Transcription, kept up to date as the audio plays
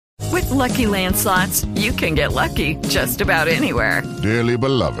Lucky Land Slots, you can get lucky just about anywhere. Dearly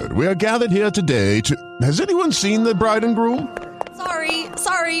beloved, we are gathered here today to... Has anyone seen the bride and groom?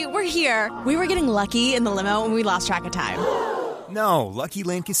 Sorry, we're here. We were getting lucky in the limo and we lost track of time. No, Lucky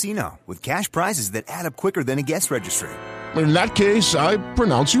Land Casino, with cash prizes that add up quicker than a guest registry. In that case, I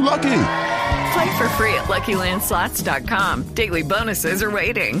pronounce you lucky. Play for free at LuckyLandSlots.com. Daily bonuses are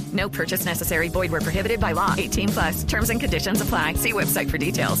waiting. No purchase necessary. Void where prohibited by law. 18+. Terms and conditions apply. See website for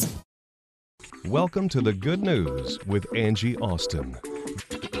details. Welcome to the Good News with Angie Austin.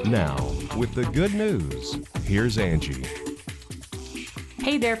 Now, with the good news, here's Angie.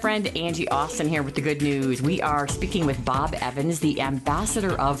 Hey there, friend. Angie Austin here with the good news. We are speaking with Bob Evans, the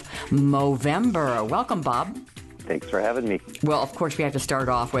ambassador of Movember. Welcome, Bob. Thanks for having me. Well, of course, we have to start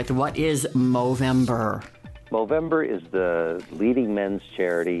off with, what is Movember? Movember is the leading men's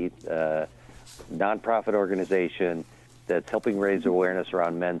charity, nonprofit organization that's helping raise awareness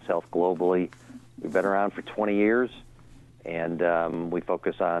around men's health globally. We've been around for 20 years, and we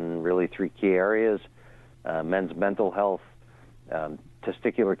focus on really three key areas: men's mental health,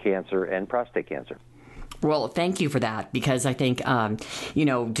 testicular cancer, and prostate cancer. Well, thank you for that, because I think,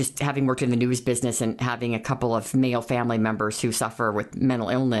 just having worked in the news business and having a couple of male family members who suffer with mental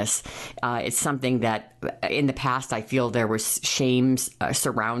illness, it's something that in the past I feel there was shame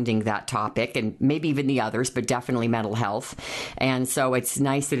surrounding that topic, and maybe even the others, but definitely mental health. And so it's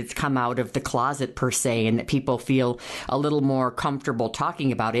nice that it's come out of the closet per se, and that people feel a little more comfortable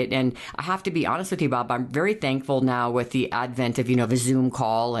talking about it. And I have to be honest with you, Bob, I'm very thankful now with the advent of, the Zoom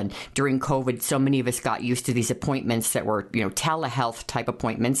call, and during COVID, so many of us got used to these appointments that were, telehealth type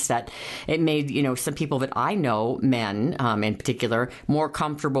appointments, that it made, some people that I know, men in particular, more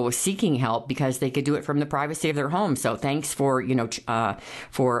comfortable with seeking help because they could do it from the privacy of their home. So thanks for,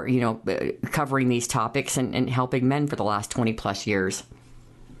 covering these topics and helping men for the last 20 plus years.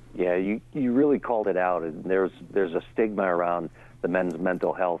 Yeah, you really called it out. And there's a stigma around the men's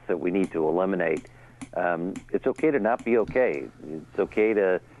mental health that we need to eliminate. It's okay to not be okay. It's okay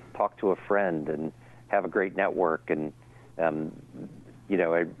to talk to a friend and have a great network. And,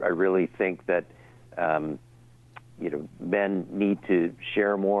 I really think that, men need to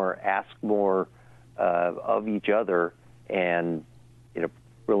share more, ask more of each other, and,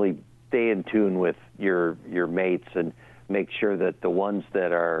 really stay in tune with your mates and make sure that the ones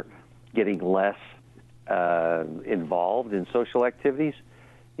that are getting less involved in social activities,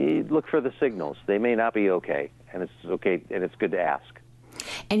 you look for the signals. They may not be okay, and it's okay, and it's good to ask.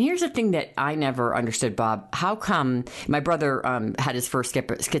 And here's the thing that I never understood, Bob. How come my brother had his first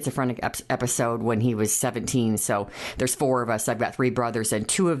schizophrenic episode when he was 17? So there's four of us. I've got three brothers, and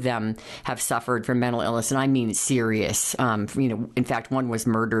two of them have suffered from mental illness, and I mean serious. In fact, one was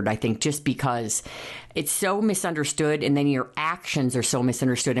murdered, I think, just because it's so misunderstood, and then your actions are so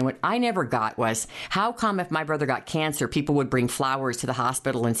misunderstood. And what I never got was, how come if my brother got cancer, people would bring flowers to the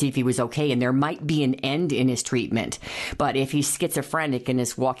hospital and see if he was okay, and there might be an end in his treatment. But if he's schizophrenic and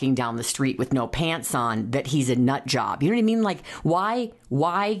is walking down the street with no pants on, that he's a nut job. You know what I mean? Like,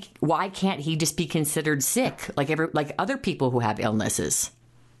 why can't he just be considered sick like other people who have illnesses?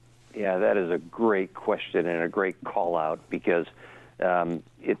 Yeah, that is a great question and a great call out, because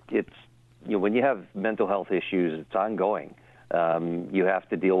it's when you have mental health issues, it's ongoing. You have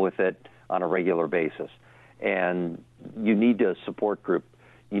to deal with it on a regular basis, and you need a support group.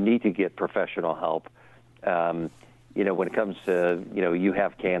 You need to get professional help. When it comes to, you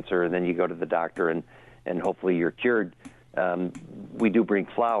have cancer and then you go to the doctor and hopefully you're cured, we do bring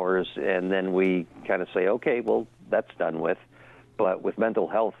flowers, and then we kind of say, okay, well, that's done with. But with mental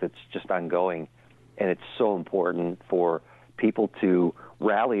health, it's just ongoing, and it's so important for people to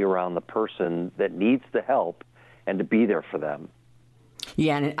rally around the person that needs the help and to be there for them.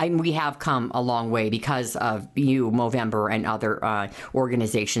 Yeah, and we have come a long way because of you, Movember, and other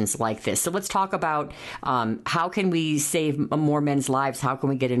organizations like this. So let's talk about how can we save more men's lives? How can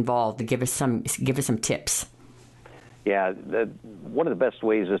we get involved? Give us some tips. Yeah, one of the best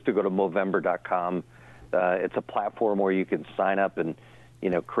ways is to go to Movember.com. It's a platform where you can sign up and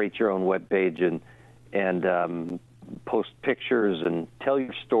create your own webpage and post pictures and tell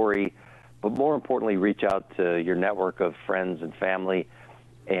your story. But more importantly, reach out to your network of friends and family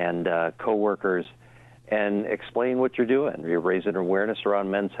and coworkers and explain what you're doing. You're raising awareness around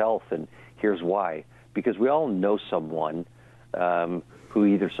men's health, and here's why. Because we all know someone who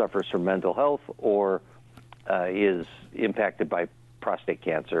either suffers from mental health or is impacted by prostate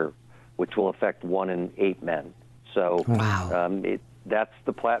cancer, which will affect 1 in 8 men. So wow. That's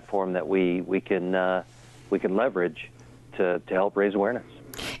the platform that we can leverage to help raise awareness.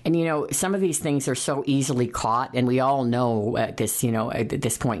 And, some of these things are so easily caught, and we all know at this, at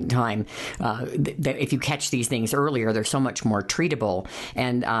this point in time, that if you catch these things earlier, they're so much more treatable.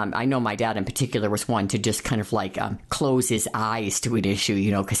 And I know my dad in particular was one to just kind of like close his eyes to an issue,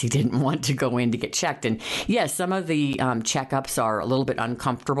 because he didn't want to go in to get checked. And yes, some of the checkups are a little bit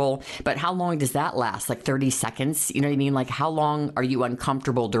uncomfortable, but how long does that last? Like 30 seconds? You know what I mean? Like how long are you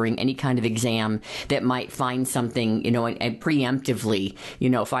uncomfortable during any kind of exam that might find something, and preemptively,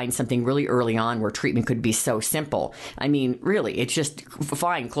 find something really early on where treatment could be so simple? I mean, really, it's just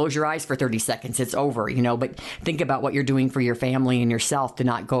fine. Close your eyes for 30 seconds. It's over, but think about what you're doing for your family and yourself to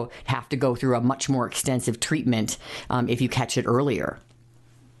not have to go through a much more extensive treatment if you catch it earlier.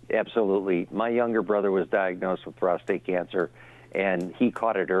 Absolutely. My younger brother was diagnosed with prostate cancer, and he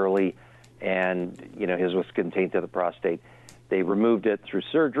caught it early, and, his was contained to the prostate. They removed it through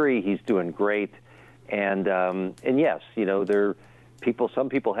surgery. He's doing great. And yes, some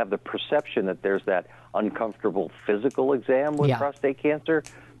people have the perception that there's that uncomfortable physical exam with prostate cancer,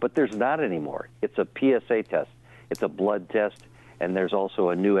 but there's not anymore. It's a PSA test. It's a blood test, and there's also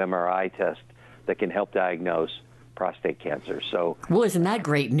a new MRI test that can help diagnose prostate cancer. So, well, isn't that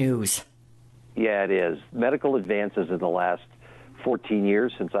great news? Yeah, it is. Medical advances in the last 14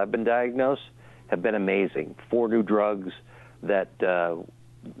 years since I've been diagnosed have been amazing. 4 new drugs that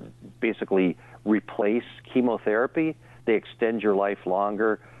basically replace chemotherapy. They extend your life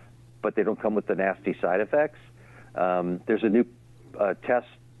longer, but they don't come with the nasty side effects. There's a new test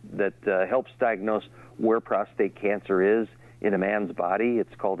that helps diagnose where prostate cancer is in a man's body.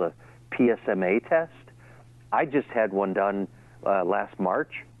 It's called a PSMA test. I just had one done last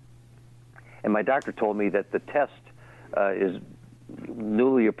March, and my doctor told me that the test is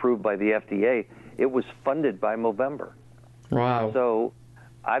newly approved by the FDA. It was funded by Movember. Wow. So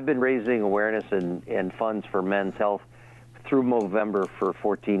I've been raising awareness and funds for men's health through Movember for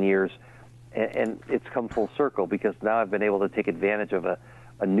 14 years, and it's come full circle because now I've been able to take advantage of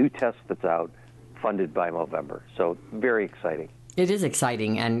a new test that's out funded by Movember. So very exciting. It is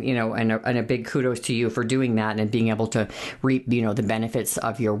exciting, and and a big kudos to you for doing that and being able to reap the benefits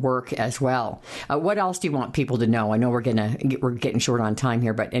of your work as well. What else do you want people to know? I know we're getting short on time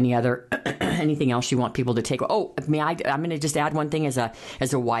here, but anything else you want people to take? Oh, I'm going to just add one thing as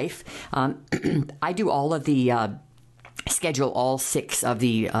a wife. I do all of the. Schedule all 6 of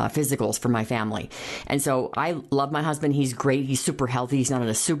the physicals for my family. And so I love my husband. He's great. He's super healthy. He's not on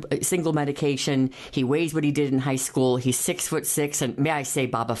a single medication. He weighs what he did in high school. He's 6'6", and may I say,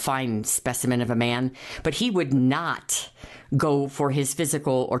 Bob, a fine specimen of a man. But he would not go for his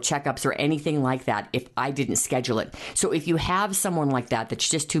physical or checkups or anything like that if I didn't schedule it. So if you have someone like that that's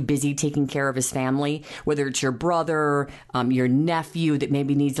just too busy taking care of his family, whether it's your brother, your nephew that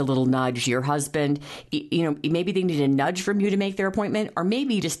maybe needs a little nudge, your husband, maybe they need a nudge from you to make their appointment, or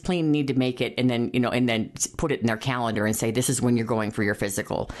maybe you just plain need to make it and then put it in their calendar and say, this is when you're going for your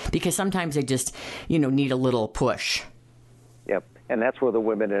physical. Because sometimes they just, need a little push. Yep. And that's where the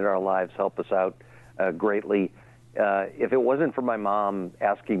women in our lives help us out greatly. If it wasn't for my mom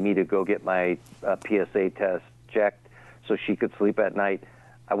asking me to go get my PSA test checked so she could sleep at night,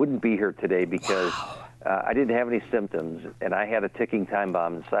 I wouldn't be here today because I didn't have any symptoms, and I had a ticking time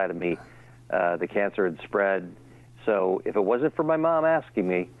bomb inside of me. The cancer had spread. So if it wasn't for my mom asking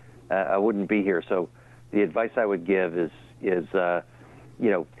me, I wouldn't be here. So the advice I would give is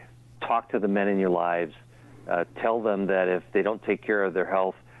talk to the men in your lives. Tell them that if they don't take care of their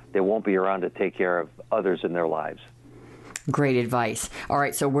health, they won't be around to take care of others in their lives. Great advice. All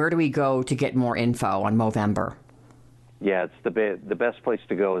right, so where do we go to get more info on Movember? Yeah, it's the best place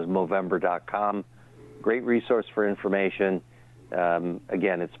to go is Movember.com. Great resource for information.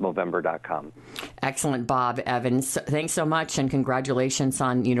 Again, it's Movember.com. Excellent, Bob Evans. Thanks so much, and congratulations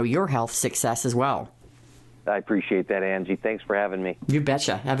on your health success as well. I appreciate that, Angie. Thanks for having me. You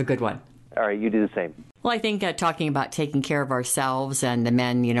betcha. Have a good one. All right, you do the same. Well, I think talking about taking care of ourselves and the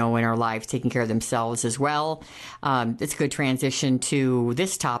men, in our lives taking care of themselves as well, it's a good transition to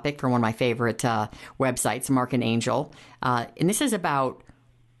this topic from one of my favorite websites, Mark and Angel. And this is about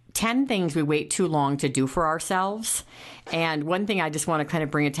 10 things we wait too long to do for ourselves. And one thing I just want to kind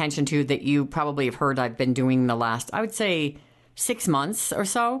of bring attention to that you probably have heard I've been doing the last, I would say, 6 months or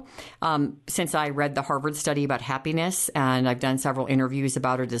so since I read the Harvard study about happiness, and I've done several interviews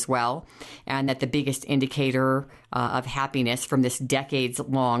about it as well, and that the biggest indicator of happiness from this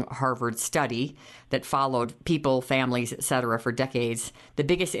decades-long Harvard study that followed people, families, etc. for decades, the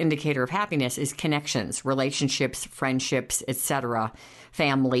biggest indicator of happiness is connections, relationships, friendships, etc.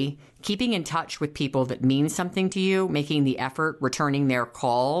 family, keeping in touch with people that mean something to you, making the effort, returning their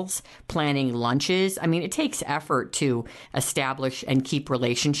calls, planning lunches. I mean, it takes effort to establish and keep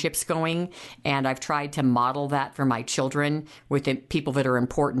relationships going. And I've tried to model that for my children with the people that are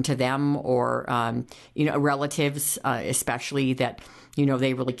important to them, or, relatives, especially that,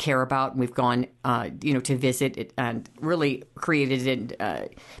 they really care about. And we've gone, to visit and really created and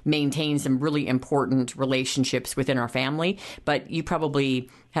maintained some really important relationships within our family. But you probably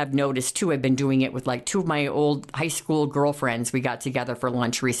have noticed, too, I've been doing it with like 2 of my old high school girlfriends. We got together for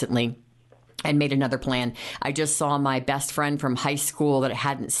lunch recently and made another plan. I just saw my best friend from high school that I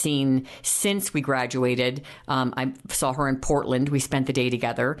hadn't seen since we graduated. I saw her in Portland. We spent the day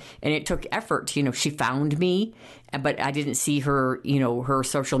together, and it took effort. She found me, but I didn't see her, her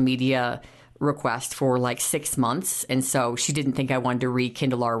social media request for like 6 months. And so she didn't think I wanted to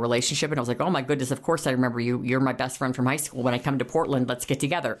rekindle our relationship. And I was like, oh my goodness, of course I remember you. You're my best friend from high school. When I come to Portland, let's get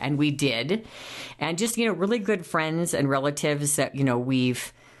together. And we did. And just, really good friends and relatives that,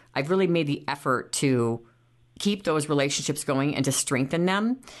 I've really made the effort to keep those relationships going and to strengthen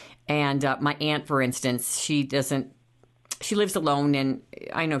them. And my aunt, for instance, she lives alone, and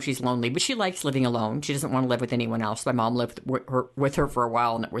I know she's lonely, but she likes living alone. She doesn't want to live with anyone else. My mom lived with her for a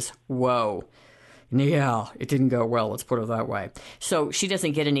while, and it was, whoa. Yeah, it didn't go well. Let's put it that way. So she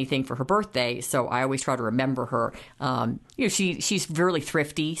doesn't get anything for her birthday. So I always try to remember her. She's really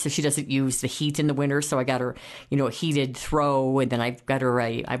thrifty, so she doesn't use the heat in the winter. So I got her, a heated throw, and then I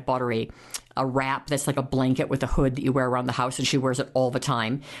bought her a wrap that's like a blanket with a hood that you wear around the house, and she wears it all the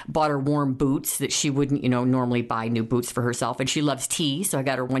time. Bought her warm boots that she wouldn't, normally buy new boots for herself. And she loves tea, so I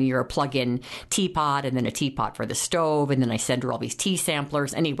got her one year a plug-in teapot, and then a teapot for the stove, and then I send her all these tea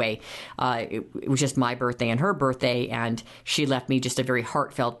samplers. Anyway, it was just my birthday and her birthday, and she left me just a very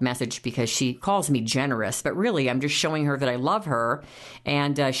heartfelt message because she calls me generous, but really I'm just showing her that I love her.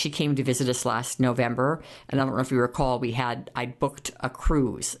 And she came to visit us last November, and I don't know if you recall, I'd booked a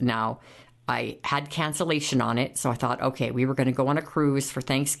cruise. Now, I had cancellation on it, so I thought, okay, we were going to go on a cruise for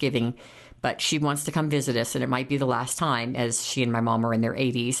Thanksgiving, but she wants to come visit us, and it might be the last time, as she and my mom are in their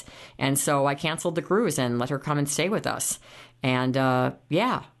 80s. And so I canceled the cruise and let her come and stay with us. And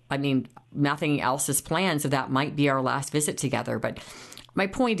nothing else is planned, so that might be our last visit together. But my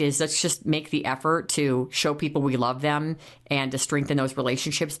point is, let's just make the effort to show people we love them and to strengthen those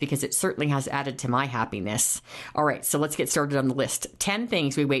relationships, because it certainly has added to my happiness. All right, so let's get started on the list. 10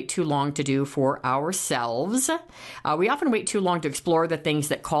 things we wait too long to do for ourselves. We often wait too long to explore the things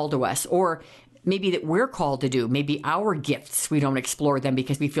that call to us, or maybe that we're called to do. Maybe our gifts, we don't explore them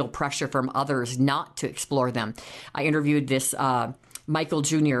because we feel pressure from others not to explore them. I interviewed this Michael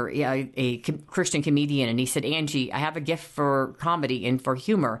Jr., a Christian comedian, and he said, Angie, I have a gift for comedy and for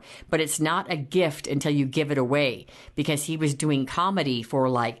humor, but it's not a gift until you give it away, because he was doing comedy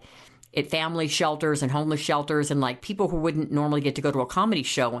for at family shelters and homeless shelters and people who wouldn't normally get to go to a comedy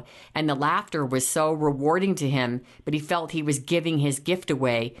show. And the laughter was so rewarding to him, but he felt he was giving his gift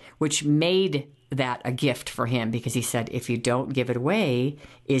away, which made that a gift for him, because he said, if you don't give it away,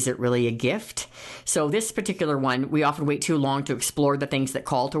 is it really a gift? So this particular one, we often wait too long to explore the things that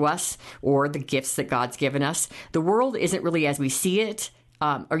call to us or the gifts that God's given us. The world isn't really as we see it.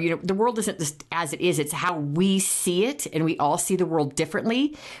 The world isn't just as it is, it's how we see it, and we all see the world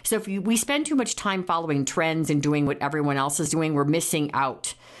differently. So if we spend too much time following trends and doing what everyone else is doing, we're missing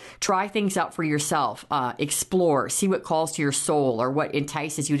out. Try things out for yourself. Explore. See what calls to your soul or what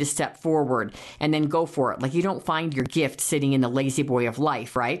entices you to step forward, and then go for it. You don't find your gift sitting in the lazy boy of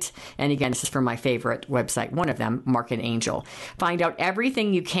life, right? And again, this is from my favorite website, one of them, Mark and Angel. Find out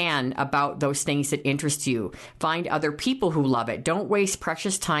everything you can about those things that interest you. Find other people who love it. Don't waste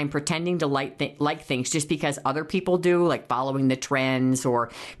precious time pretending to like things just because other people do, like following the trends, or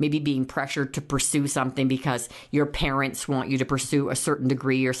maybe being pressured to pursue something because your parents want you to pursue a certain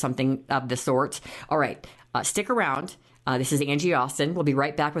degree or something of the sort. All right, stick around. This is Angie Austin. We'll be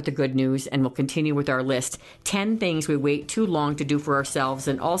right back with the good news, and we'll continue with our list. 10 things we wait too long to do for ourselves.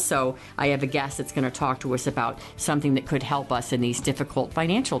 And also, I have a guest that's going to talk to us about something that could help us in these difficult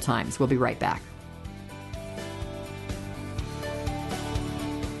financial times. We'll be right back.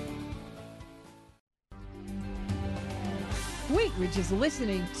 Wheatridge is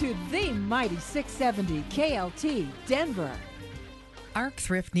listening to the mighty 670 KLT Denver. Arc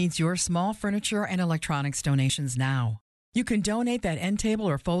Thrift needs your small furniture and electronics donations now. You can donate that end table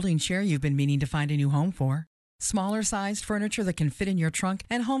or folding chair you've been meaning to find a new home for. Smaller sized furniture that can fit in your trunk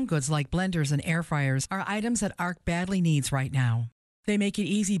and home goods like blenders and air fryers are items that Arc badly needs right now. They make it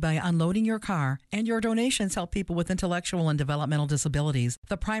easy by unloading your car, and your donations help people with intellectual and developmental disabilities,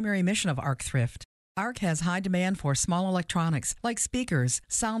 the primary mission of Arc Thrift. ARC has high demand for small electronics like speakers,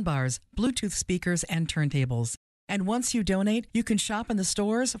 soundbars, Bluetooth speakers, and turntables. And once you donate, you can shop in the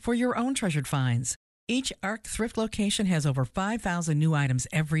stores for your own treasured finds. Each ARC thrift location has over 5,000 new items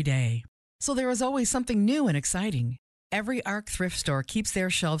every day. So there is always something new and exciting. Every ARC thrift store keeps their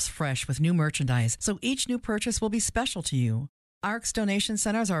shelves fresh with new merchandise, so each new purchase will be special to you. ARC's donation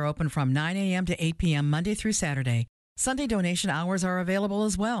centers are open from 9 a.m. to 8 p.m. Monday through Saturday. Sunday donation hours are available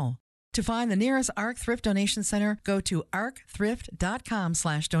as well. To find the nearest ARC Thrift Donation Center, go to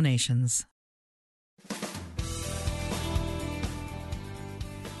arcthrift.com/donations.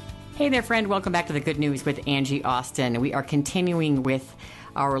 Hey there, friend. Welcome back to the Good News with Angie Austin. We are continuing with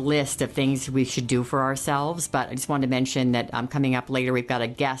our list of things we should do for ourselves, but I just wanted to mention that coming up later, we've got a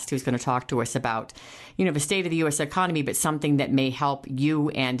guest who's going to talk to us about, the state of the U.S. economy, but something that may help you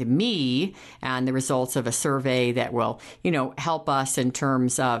and me, and the results of a survey that will, help us in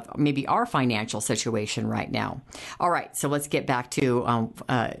terms of maybe our financial situation right now. All right, so let's get back to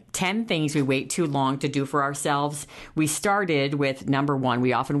 10 things we wait too long to do for ourselves. We started with number 1.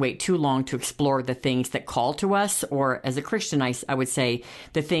 We often wait too long to explore the things that call to us, or as a Christian, I would say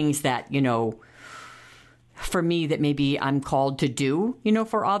the things that, for me that maybe I'm called to do,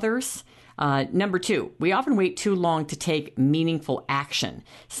 for others. Number 2, we often wait too long to take meaningful action.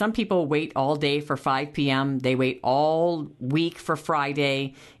 Some people wait all day for 5 p.m. They wait all week for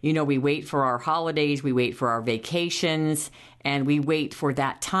Friday. We wait for our holidays. We wait for our vacations, and we wait for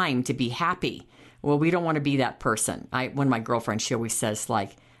that time to be happy. Well, we don't want to be that person. One of my girlfriends, she always says,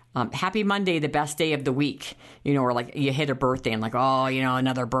 happy Monday, the best day of the week, or like you hit a birthday and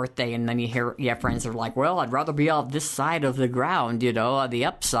another birthday. And then you have friends that are like, well, I'd rather be on this side of the ground, on the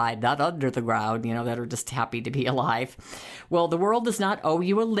upside, not under the ground, that are just happy to be alive. Well, the world does not owe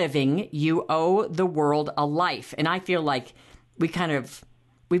you a living. You owe the world a life. And I feel like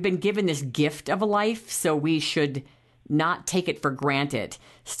we've been given this gift of a life, so we should not take it for granted.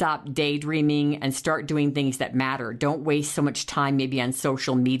 Stop daydreaming and start doing things that matter. Don't waste so much time maybe on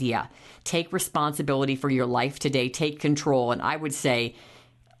social media. Take responsibility for your life today. Take control. And I would say,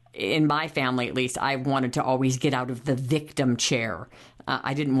 in my family at least, I wanted to always get out of the victim chair.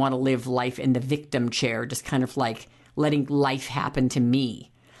 I didn't want to live life in the victim chair, just kind of like letting life happen to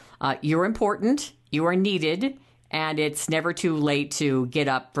me. You're important. You are needed. And it's never too late to get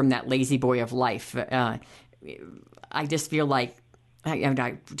up from that lazy boy of life. I just feel like,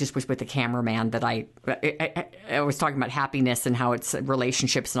 I just was with the cameraman that I was talking about happiness and how it's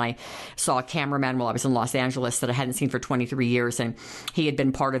relationships. And I saw a cameraman while I was in Los Angeles that I hadn't seen for 23 years. And he had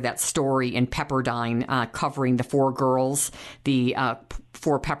been part of that story in Pepperdine, covering the 4 girls, the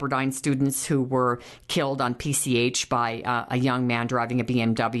 4 Pepperdine students who were killed on PCH by a young man driving a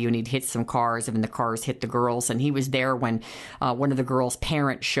BMW, and he'd hit some cars, and the cars hit the girls. And he was there when one of the girls'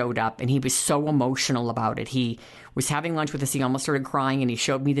 parents showed up, and he was so emotional about it. He was having lunch with us. He almost started crying, and he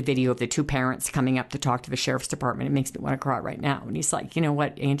showed me the video of the 2 parents coming up to talk to the sheriff's department. It makes me want to cry right now. And he's like, you know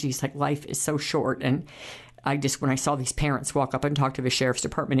what, Angie, he's like, life is so short. And when I saw these parents walk up and talk to the sheriff's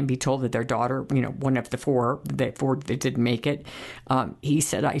department and be told that their daughter, one of the 4 that didn't make it, he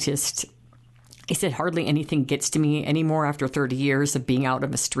said, hardly anything gets to me anymore after 30 years of being out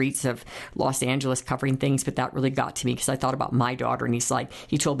on the streets of Los Angeles covering things. But that really got to me because I thought about my daughter. And he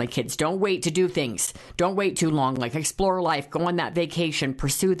told my kids, don't wait to do things. Don't wait too long. Explore life, go on that vacation,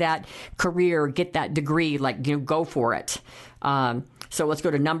 pursue that career, get that degree, go for it. So let's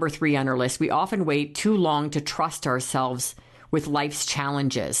go to number 3 on our list. We often wait too long to trust ourselves with life's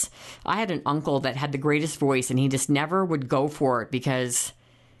challenges. I had an uncle that had the greatest voice, and he just never would go for it because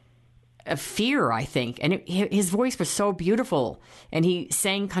of fear, I think. And his voice was so beautiful, and he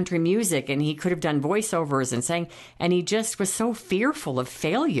sang country music, and he could have done voiceovers and sang, and he just was so fearful of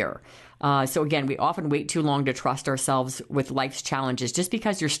failure. So again, we often wait too long to trust ourselves with life's challenges. Just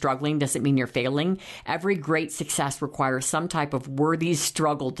because you're struggling doesn't mean you're failing. Every great success requires some type of worthy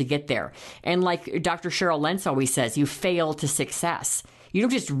struggle to get there. And like Dr. Cheryl Lentz always says, you fail to success. You don't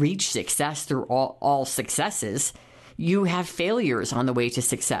just reach success through all successes. You have failures on the way to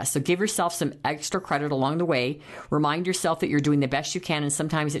success. So give yourself some extra credit along the way. Remind yourself that you're doing the best you can. And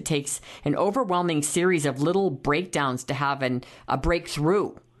sometimes it takes an overwhelming series of little breakdowns to have a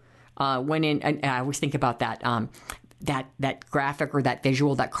breakthrough. I always think about that graphic or that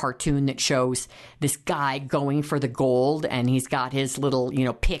visual, that cartoon that shows this guy going for the gold, and he's got his little,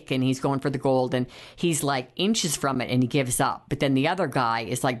 pick, and he's going for the gold, and he's like inches from it, and he gives up. But then the other guy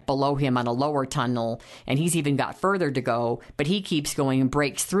is like below him on a lower tunnel, and he's even got further to go, but he keeps going and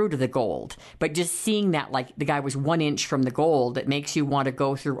breaks through to the gold. But just seeing that, like the guy was 1 inch from the gold, it makes you want to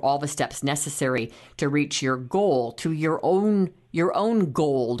go through all the steps necessary to reach your goal, to your own your own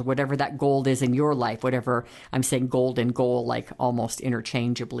gold, whatever that gold is in your life, whatever I'm saying gold and goal, like almost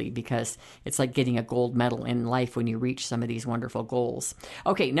interchangeably, because it's like getting a gold medal in life when you reach some of these wonderful goals.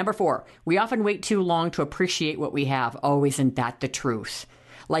 Okay, number 4, we often wait too long to appreciate what we have. Oh, isn't that the truth?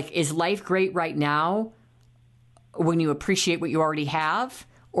 Like, is life great right now when you appreciate what you already have?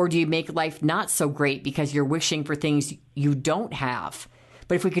 Or do you make life not so great because you're wishing for things you don't have?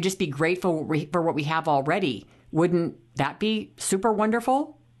 But if we could just be grateful for what we have already, wouldn't that be super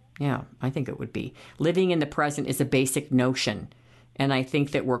wonderful? Yeah, I think it would be. Living in the present is a basic notion. And I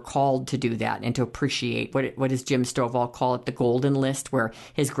think that we're called to do that and to appreciate what does Jim Stovall call it, the golden list, where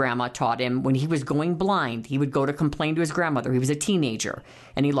his grandma taught him when he was going blind, he would go to complain to his grandmother. He was a teenager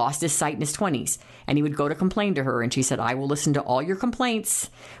and he lost his sight in his 20s. And he would go to complain to her. And she said, I will listen to all your complaints,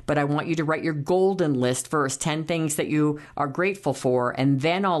 but I want you to write your golden list first, 10 things that you are grateful for, and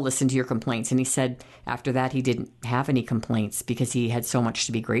then I'll listen to your complaints. And he said after that, he didn't have any complaints because he had so much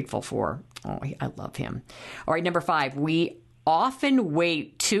to be grateful for. Oh, I love him. All right, number 5, we often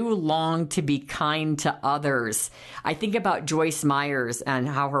wait too long to be kind to others. I think about Joyce Myers and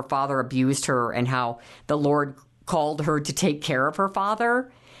how her father abused her and how the Lord called her to take care of her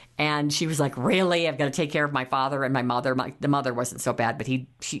father. And she was like, really? I've got to take care of my father and my mother. The mother wasn't so bad, but he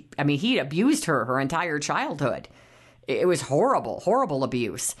abused her entire childhood. It was horrible, horrible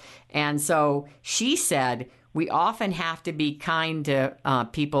abuse. And so she said, we often have to be kind to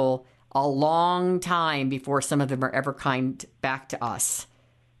people a long time before some of them are ever kind back to us.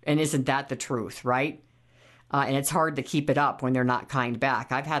 And isn't that the truth, right? And it's hard to keep it up when they're not kind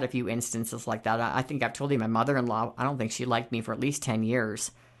back. I've had a few instances like that. I think I've told you my mother-in-law, I don't think she liked me for at least 10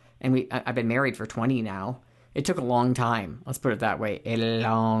 years. And I've been married for 20 now. It took a long time. Let's put it that way. A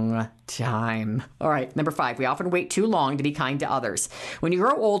long time. All right, number 5, we often wait too long to be kind to others. When you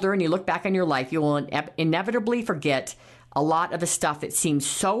grow older and you look back on your life, you will inevitably forget a lot of the stuff that seemed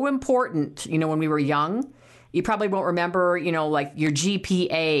so important, when we were young. You probably won't remember, like your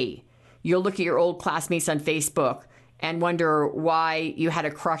GPA. You'll look at your old classmates on Facebook and wonder why you had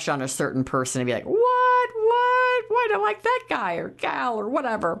a crush on a certain person and be like, what? Why do I like that guy or gal or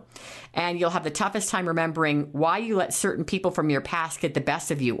whatever? And you'll have the toughest time remembering why you let certain people from your past get the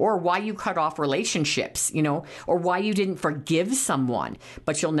best of you, or why you cut off relationships, or why you didn't forgive someone.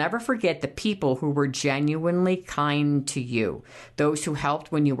 But you'll never forget the people who were genuinely kind to you, those who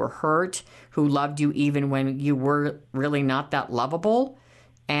helped when you were hurt, who loved you even when you were really not that lovable.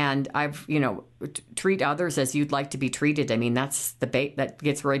 And treat others as you'd like to be treated. I mean, that's that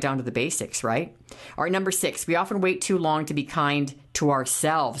gets right down to the basics, right? All right, number 6, we often wait too long to be kind to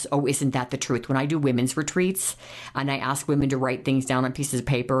ourselves. Oh, isn't that the truth? When I do women's retreats and I ask women to write things down on pieces of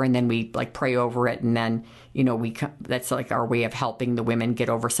paper and then we like pray over it, and then, that's like our way of helping the women get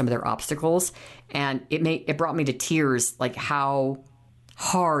over some of their obstacles. And it brought me to tears, like how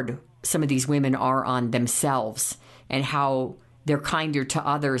hard some of these women are on themselves and how they're kinder to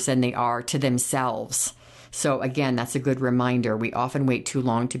others than they are to themselves. So again, that's a good reminder. We often wait too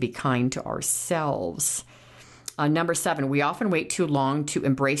long to be kind to ourselves. Number 7, we often wait too long to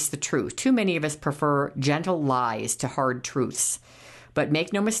embrace the truth. Too many of us prefer gentle lies to hard truths. But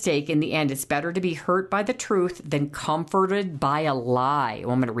make no mistake, in the end, it's better to be hurt by the truth than comforted by a lie.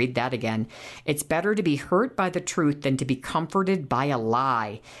 Well, I'm going to read that again. It's better to be hurt by the truth than to be comforted by a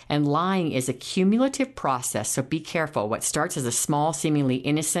lie. And lying is a cumulative process, so be careful. What starts as a small, seemingly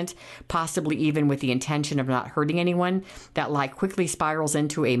innocent, possibly even with the intention of not hurting anyone, that lie quickly spirals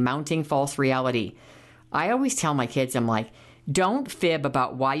into a mounting false reality. I always tell my kids, I'm like, don't fib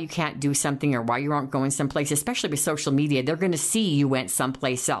about why you can't do something or why you aren't going someplace, especially with social media. They're going to see you went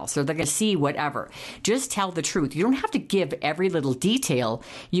someplace else, or they're going to see whatever. Just tell the truth. You don't have to give every little detail.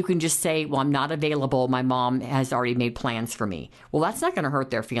 You can just say, well, I'm not available. My mom has already made plans for me. Well, that's not going to hurt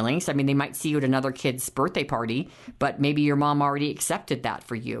their feelings. I mean, they might see you at another kid's birthday party, but maybe your mom already accepted that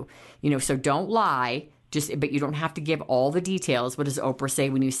for you. So don't lie. But you don't have to give all the details. What does Oprah say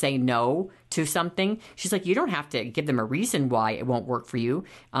when you say no to something? She's like, you don't have to give them a reason why it won't work for you.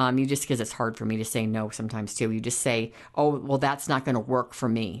 You just, because it's hard for me to say no sometimes too. You just say, oh, well, that's not going to work for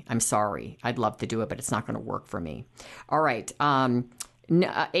me. I'm sorry. I'd love to do it, but it's not going to work for me. All right.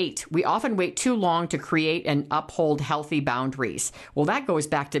 8, we often wait too long to create and uphold healthy boundaries. Well, that goes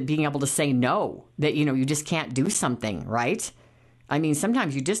back to being able to say no, that, you just can't do something, right? I mean,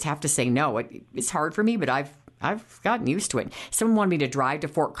 sometimes you just have to say no. It's hard for me, but I've gotten used to it. Someone wanted me to drive to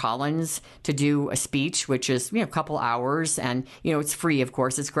Fort Collins to do a speech, which is, a couple hours. And, it's free, of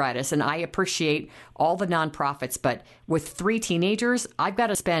course, it's gratis. And I appreciate all the nonprofits. But with 3 teenagers, I've got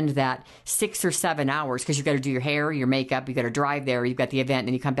to spend that 6 or 7 hours because you've got to do your hair, your makeup, you've got to drive there, you've got the event, and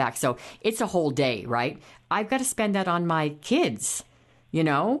then you come back. So it's a whole day, right? I've got to spend that on my kids.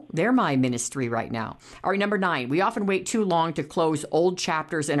 They're my ministry right now. All right, number 9, we often wait too long to close old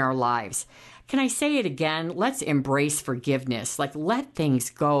chapters in our lives. Can I say it again? Let's embrace forgiveness. Let things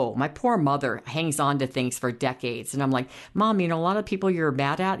go. My poor mother hangs on to things for decades. And I'm like, Mom, a lot of people you're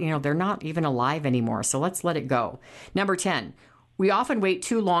mad at, they're not even alive anymore. So let's let it go. Number 10, we often wait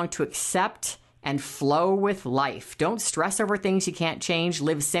too long to accept and flow with life. Don't stress over things you can't change.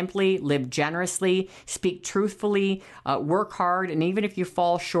 Live simply, live generously, speak truthfully, work hard. And even if you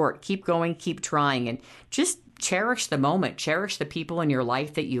fall short, keep going, keep trying, and just cherish the moment. Cherish the people in your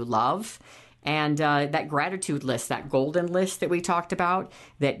life that you love. And that gratitude list, that golden list that we talked about,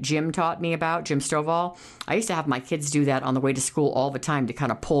 that Jim taught me about, Jim Stovall, I used to have my kids do that on the way to school all the time to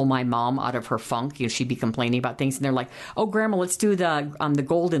kind of pull my mom out of her funk. She'd be complaining about things, and they're like, "Oh, Grandma, let's do the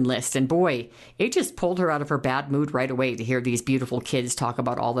golden list." And boy, it just pulled her out of her bad mood right away to hear these beautiful kids talk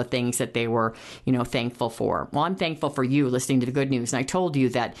about all the things that they were, thankful for. Well, I'm thankful for you listening to the good news. And I told you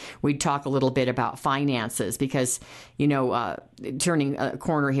that we'd talk a little bit about finances because, turning a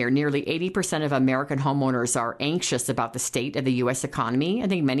corner here, nearly 80% of American homeowners are anxious about the state of the U.S. economy. I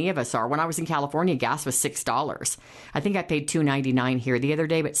think many of us are. When I was in California, gas was $6. I think I paid $2.99 here the other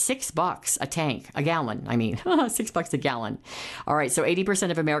day, but $6 a gallon. $6 a gallon. All right, so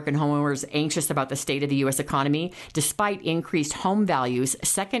 80% of American homeowners anxious about the state of the U.S. economy, despite increased home values.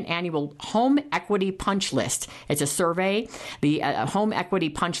 Second annual Home Equity Punch List. It's a survey. The Home Equity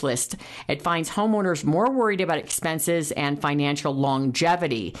Punch List. It finds homeowners more worried about expenses and financial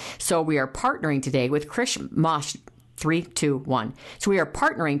longevity. So we are partnering today with Chris Moschner. 3, 2, 1. So we are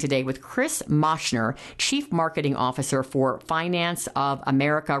partnering today with Chris Moschner, Chief Marketing Officer for Finance of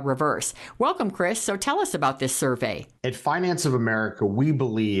America Reverse. Welcome, Chris. So tell us about this survey. At Finance of America, we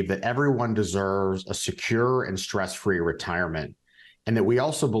believe that everyone deserves a secure and stress-free retirement, and that we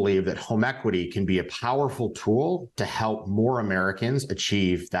also believe that home equity can be a powerful tool to help more Americans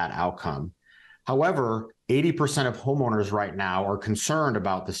achieve that outcome. However, 80% of homeowners right now are concerned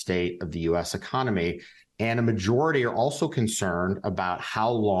about the state of the U.S. economy, and a majority are also concerned about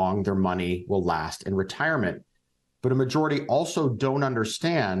how long their money will last in retirement. But a majority also don't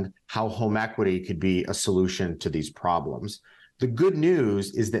understand how home equity could be a solution to these problems. The good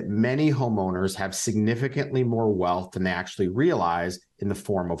news is that many homeowners have significantly more wealth than they actually realize in the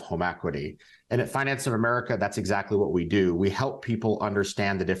form of home equity. And at Finance of America, that's exactly what we do. We help people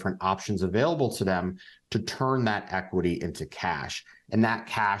understand the different options available to them to turn that equity into cash. And that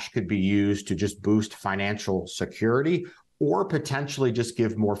cash could be used to just boost financial security or potentially just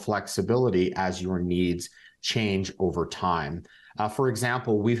give more flexibility as your needs change over time. For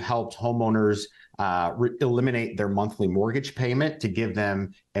example, we've helped homeowners eliminate their monthly mortgage payment to give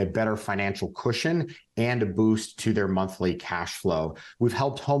them a better financial cushion and a boost to their monthly cash flow. We've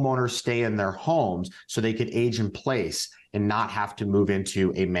helped homeowners stay in their homes so they could age in place and not have to move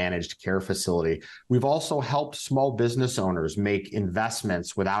into a managed care facility. We've also helped small business owners make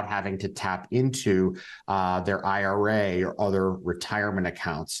investments without having to tap into their IRA or other retirement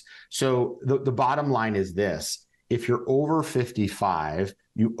accounts. So the bottom line is this: if you're over 55,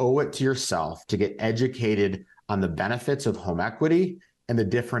 you owe it to yourself to get educated on the benefits of home equity and the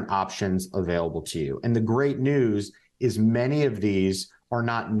different options available to you. And the great news is many of these are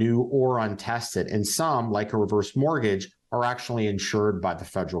not new or untested, and some, like a reverse mortgage, are actually insured by the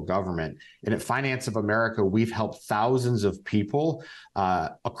federal government. And at Finance of America, we've helped thousands of people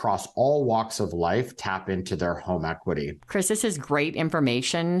across all walks of life tap into their home equity. Chris, this is great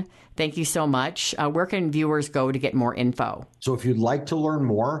information. Thank you so much. Where can viewers go to get more info? So if you'd like to learn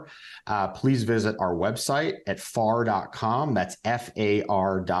more, please visit our website at FAR.com. That's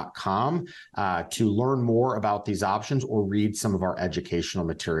FAR.com to learn more about these options or read some of our educational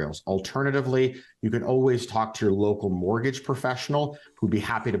materials. Alternatively, you can always talk to your local mortgage professional who'd be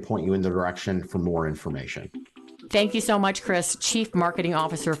happy to point you in the direction for more information. Thank you so much, Chris, Chief Marketing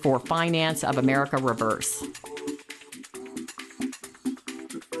Officer for Finance of America Reverse.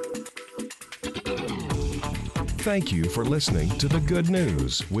 Thank you for listening to The Good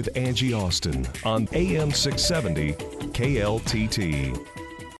News with Angie Austin on AM 670 KLTT.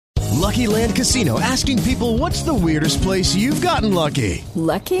 Lucky Land Casino, asking people, what's the weirdest place you've gotten lucky?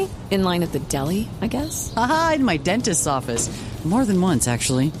 Lucky? In line at the deli, I guess? Aha, in my dentist's office. More than once,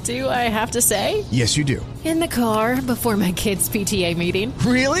 actually. Do I have to say? Yes, you do. In the car before my kids' PTA meeting.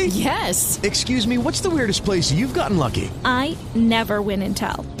 Really? Yes. Excuse me, what's the weirdest place you've gotten lucky? I never win and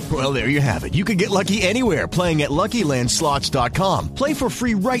tell. Well, there you have it. You can get lucky anywhere, playing at LuckyLandSlots.com. Play for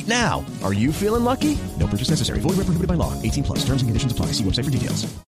free right now. Are you feeling lucky? No purchase necessary. Void where prohibited by law. 18+. Terms and conditions apply. See website for details.